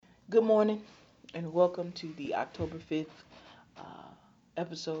Good morning, and welcome to the October 5th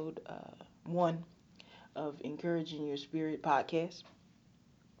episode 1 of Encouraging Your Spirit podcast.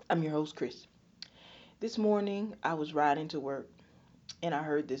 I'm your host, Chris. This morning, I was riding to work and I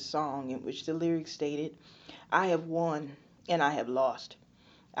heard this song in which the lyrics stated, I have won and I have lost.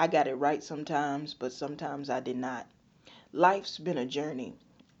 I got it right sometimes, but sometimes I did not. Life's been a journey.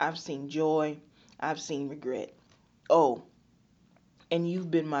 I've seen joy, I've seen regret. Oh, and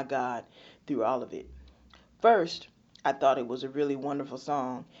you've been my God through all of it. First, I thought it was a really wonderful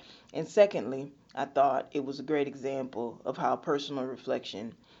song. And secondly, I thought it was a great example of how personal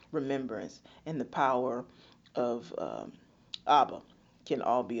reflection, remembrance, and the power of Abba can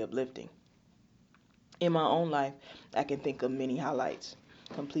all be uplifting. In my own life, I can think of many highlights: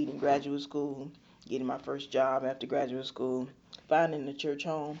 completing graduate school, getting my first job after graduate school, finding a church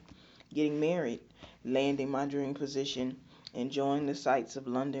home, getting married, landing my dream position, enjoying the sights of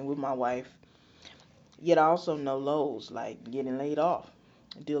London with my wife. Yet I also know lows like getting laid off,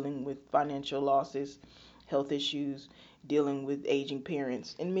 dealing with financial losses, health issues, dealing with aging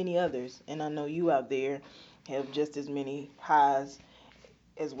parents, and many others. And I know you out there have just as many highs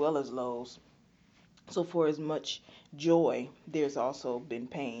as well as lows. So, for as much joy, there's also been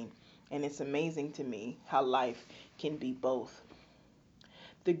pain. And it's amazing to me how life can be both.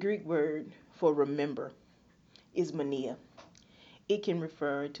 The Greek word for remember is mania. It can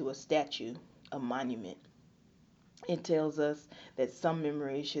refer to a statue, a monument. It tells us that some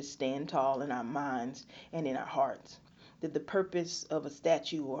memories should stand tall in our minds and in our hearts. That the purpose of a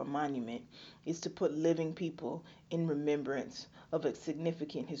statue or a monument is to put living people in remembrance of a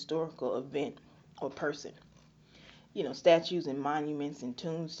significant historical event or person. Statues and monuments and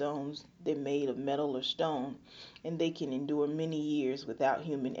tombstones, they're made of metal or stone, and they can endure many years without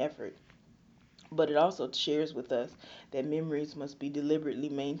human effort. But it also shares with us that memories must be deliberately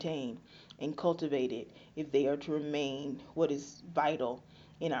maintained and cultivated if they are to remain what is vital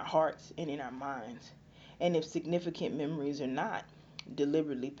in our hearts and in our minds. And if significant memories are not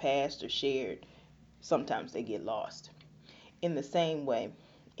deliberately passed or shared, sometimes they get lost. In the same way,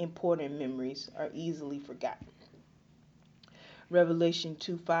 important memories are easily forgotten. Revelation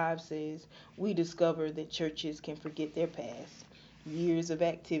 2:5 says, we discover that churches can forget their past. Years of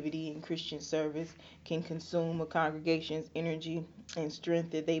activity in Christian service can consume a congregation's energy and strength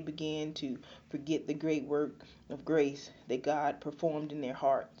that they begin to forget the great work of grace that God performed in their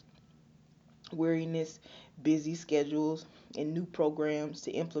hearts. Weariness, busy schedules, and new programs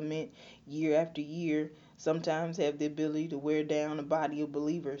to implement year after year sometimes have the ability to wear down a body of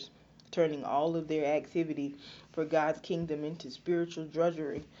believers, turning all of their activity for God's kingdom into spiritual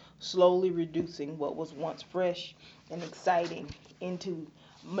drudgery, slowly reducing what was once fresh and exciting into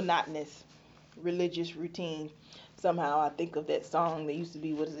monotonous religious routine. Somehow I think of that song that used to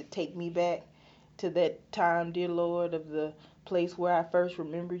be, what does it take me back to that time, dear Lord, of the place where I first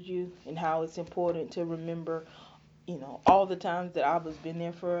remembered you, and how it's important to remember, all the times that Abba's been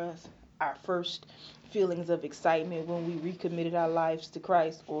there for us. Our first feelings of excitement when we recommitted our lives to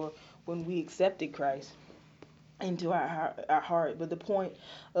Christ, or when we accepted Christ into our heart. But the point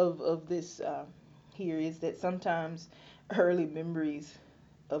of this here is that sometimes early memories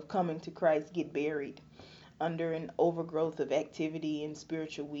of coming to Christ get buried under an overgrowth of activity and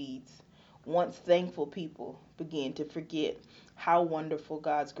spiritual weeds. Once thankful people begin to forget how wonderful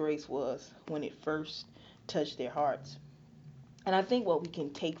God's grace was when it first touched their hearts. And I think what we can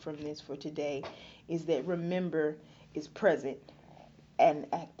take from this for today is that remember is present and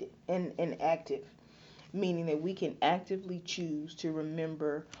active, meaning that we can actively choose to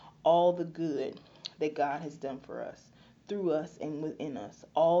remember all the good that God has done for us, through us and within us,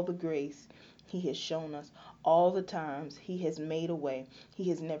 all the grace He has shown us, all the times He has made a way. He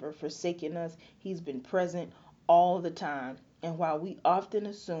has never forsaken us. He's been present all the time. And while we often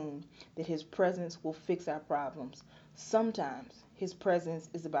assume that His presence will fix our problems, sometimes His presence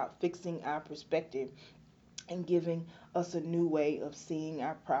is about fixing our perspective and giving us a new way of seeing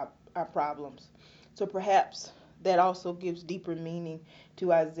our problems. So perhaps that also gives deeper meaning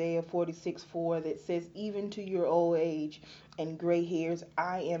to Isaiah 46:4 that says, even to your old age and gray hairs,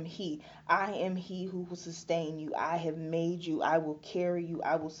 I am He. I am He who will sustain you. I have made you. I will carry you.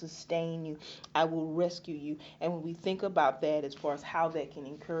 I will sustain you. I will rescue you. And when we think about that, as far as how that can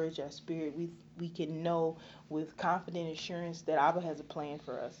encourage our spirit, we can know with confident assurance that Abba has a plan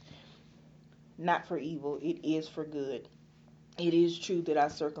for us, not for evil. It is for good. It is true that our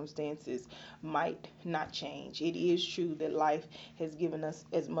circumstances might not change. It is true that life has given us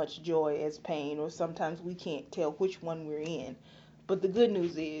as much joy as pain, or sometimes we can't tell which one we're in. But the good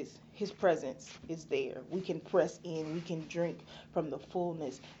news is his presence is there. We can press in. We can drink from the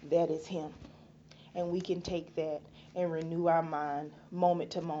fullness that is him. And we can take that and renew our mind moment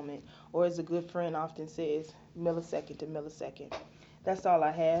to moment, or as a good friend often says, millisecond to millisecond. That's all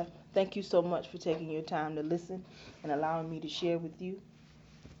I have. Thank you so much for taking your time to listen and allowing me to share with you.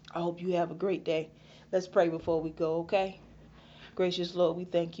 I hope you have a great day. Let's pray before we go, okay? Gracious Lord, we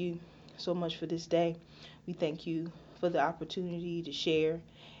thank you so much for this day. We thank you for the opportunity to share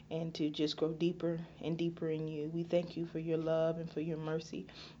and to just grow deeper and deeper in you. We thank you for your love and for your mercy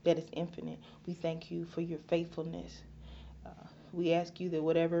that is infinite. We thank you for your faithfulness. We ask you that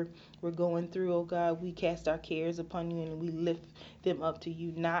whatever we're going through, oh God, we cast our cares upon you and we lift them up to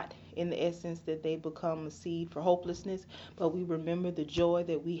you, not in the essence that they become a seed for hopelessness, but we remember the joy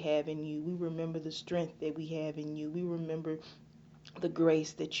that we have in you. We remember the strength that we have in you. We remember the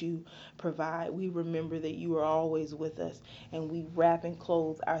grace that you provide. We remember that you are always with us, and we wrap and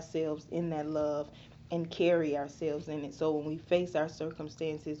clothe ourselves in that love and carry ourselves in it. So when we face our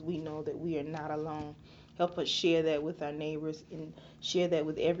circumstances, we know that we are not alone. Help us share that with our neighbors and share that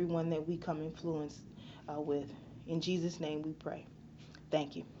with everyone that we come influence with. In Jesus' name we pray.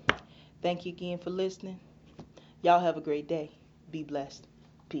 Thank you. Thank you again for listening. Y'all have a great day. Be blessed.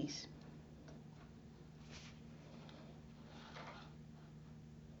 Peace.